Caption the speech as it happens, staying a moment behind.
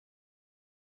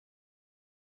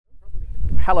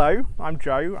Hello, I'm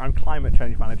Joe, I'm Climate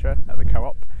Change Manager at the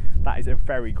Co-op. That is a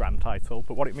very grand title,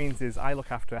 but what it means is I look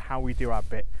after how we do our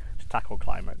bit to tackle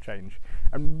climate change.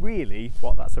 And really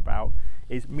what that's about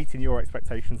is meeting your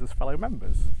expectations as fellow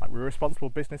members. Like, we're a responsible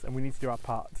business and we need to do our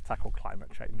part to tackle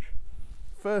climate change.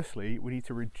 Firstly, we need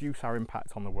to reduce our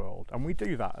impact on the world, and we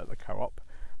do that at the Co-op,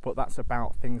 but that's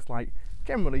about things like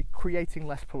generally creating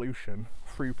less pollution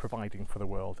through providing for the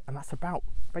world, and that's about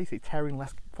basically tearing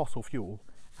less fossil fuel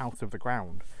out of the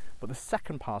ground. But the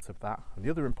second part of that, and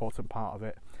the other important part of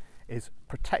it, is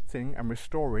protecting and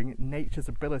restoring nature's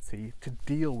ability to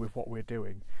deal with what we're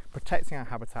doing, protecting our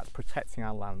habitats, protecting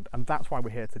our land, and that's why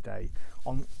we're here today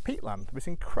on peatland, this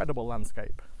incredible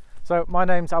landscape. So my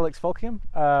name's Alex Falkingham.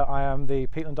 I am the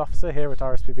peatland officer here at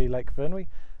RSPB Lake Vyrnwy.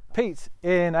 Peat,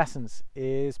 in essence,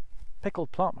 is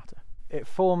pickled plant matter. It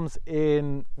forms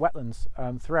in wetlands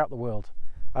throughout the world,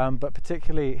 but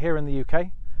particularly here in the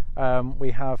UK.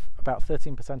 We have about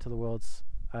 13% of the world's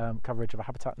coverage of a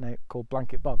habitat called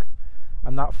blanket bog,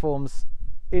 and that forms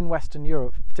in Western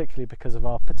Europe, particularly because of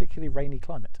our particularly rainy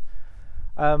climate.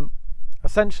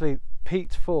 Essentially,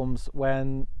 peat forms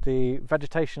when the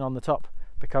vegetation on the top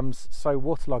becomes so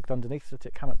waterlogged underneath that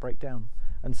it cannot break down,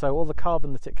 and so all the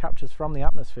carbon that it captures from the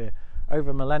atmosphere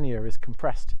over millennia is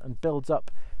compressed and builds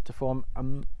up to form a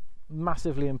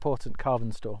massively important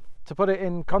carbon store. To put it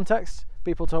in context,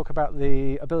 people talk about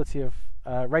the ability of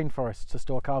rainforests to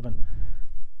store carbon.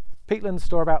 Peatlands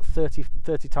store about 30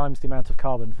 times the amount of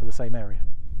carbon for the same area.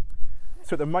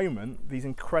 So at the moment, these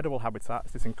incredible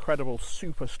habitats, this incredible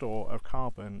super store of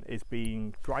carbon is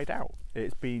being dried out.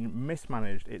 It's being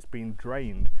mismanaged, it's being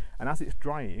drained, and as it's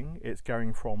drying, it's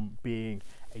going from being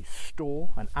a store,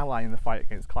 an ally in the fight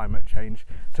against climate change,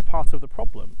 to part of the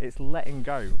problem. It's letting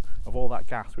go of all that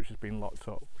gas which has been locked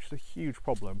up, which is a huge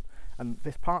problem. And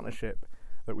this partnership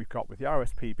that we've got with the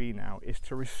RSPB now is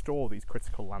to restore these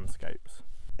critical landscapes.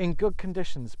 In good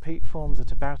conditions, peat forms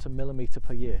at about 1 millimetre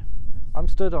per year. I'm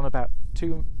stood on about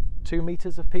 2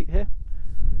 metres of peat here.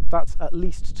 That's at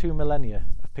least 2 millennia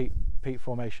of peat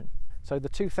formation. So the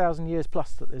 2,000 years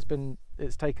plus that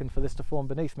it's taken for this to form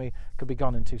beneath me could be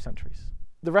gone in 2 centuries.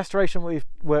 The restoration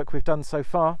work we've done so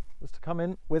far was to come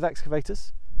in with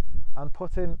excavators and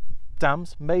put in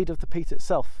dams made of the peat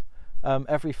itself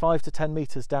every 5 to 10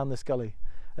 metres down this gully.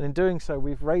 And in doing so,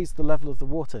 we've raised the level of the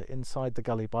water inside the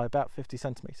gully by about 50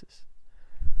 centimetres.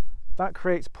 That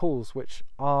creates pools which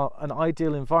are an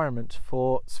ideal environment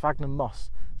for sphagnum moss,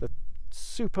 the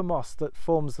super moss that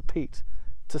forms the peat,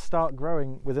 to start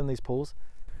growing within these pools.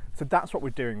 So that's what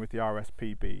we're doing with the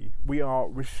RSPB. We are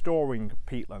restoring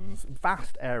peatlands,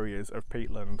 vast areas of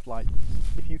peatland, like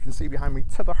if you can see behind me,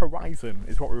 to the horizon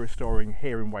is what we're restoring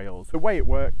here in Wales. The way it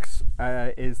works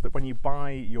is that when you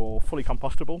buy your fully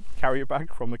compostable carrier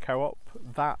bag from the Co-op,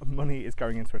 that money is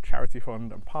going into a charity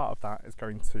fund, and part of that is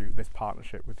going to this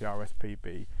partnership with the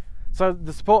RSPB. So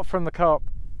the support from the Co-op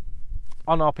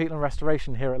on our peatland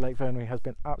restoration here at Lake Vyrnwy has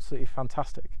been absolutely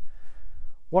fantastic.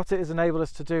 What it has enabled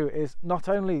us to do is not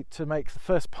only to make the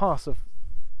first pass of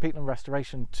peatland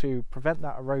restoration to prevent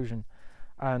that erosion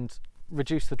and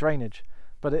reduce the drainage,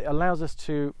 but it allows us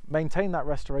to maintain that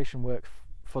restoration work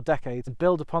for decades and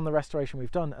build upon the restoration we've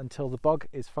done until the bog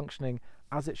is functioning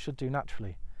as it should do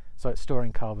naturally. So it's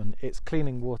storing carbon, it's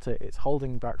cleaning water, it's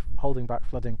holding back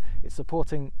flooding, it's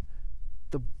supporting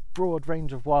the broad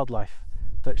range of wildlife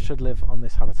that should live on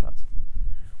this habitat.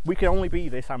 We can only be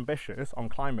this ambitious on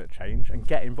climate change and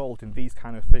get involved in these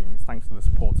kind of things thanks to the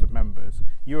support of members.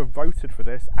 You have voted for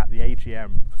this at the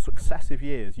AGM for successive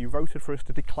years. You voted for us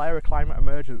to declare a climate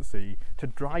emergency, to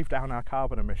drive down our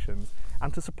carbon emissions,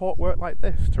 and to support work like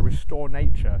this, to restore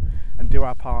nature and do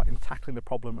our part in tackling the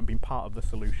problem and being part of the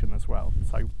solution as well.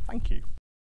 So thank you.